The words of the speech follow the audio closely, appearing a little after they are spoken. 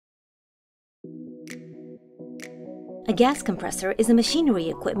A gas compressor is a machinery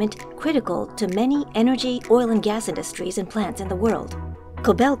equipment critical to many energy, oil and gas industries and plants in the world.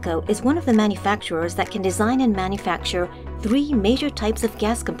 KOBELCO is one of the manufacturers that can design and manufacture three major types of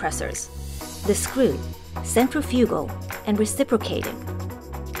gas compressors: the screw, centrifugal, and reciprocating.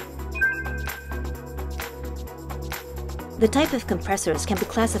 The type of compressors can be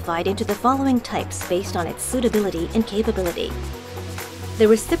classified into the following types based on its suitability and capability. The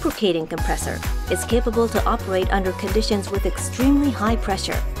reciprocating compressor is capable to operate under conditions with extremely high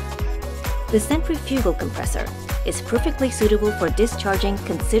pressure. The centrifugal compressor is perfectly suitable for discharging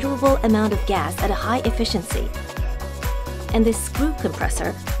considerable amount of gas at a high efficiency. And the screw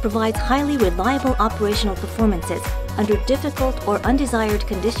compressor provides highly reliable operational performances under difficult or undesired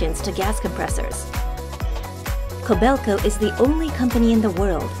conditions to gas compressors. KOBELCO is the only company in the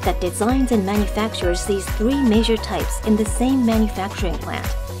world that designs and manufactures these three major types in the same manufacturing plant.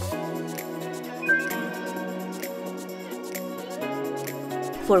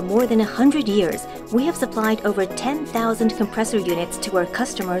 For more than 100 years, we have supplied over 10,000 compressor units to our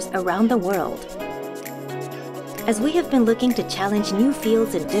customers around the world. As we have been looking to challenge new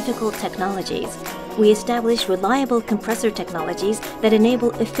fields and difficult technologies, we establish reliable compressor technologies that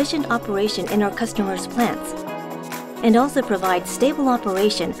enable efficient operation in our customers' plants, and also provide stable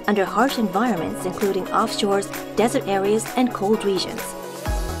operation under harsh environments including offshores, desert areas, and cold regions.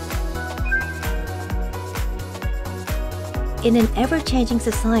 In an ever-changing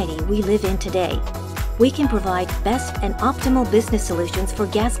society we live in today, we can provide best and optimal business solutions for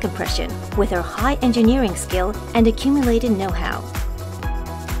gas compression with our high engineering skill and accumulated know-how.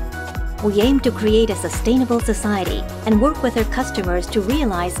 We aim to create a sustainable society and work with our customers to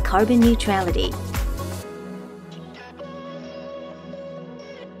realize carbon neutrality.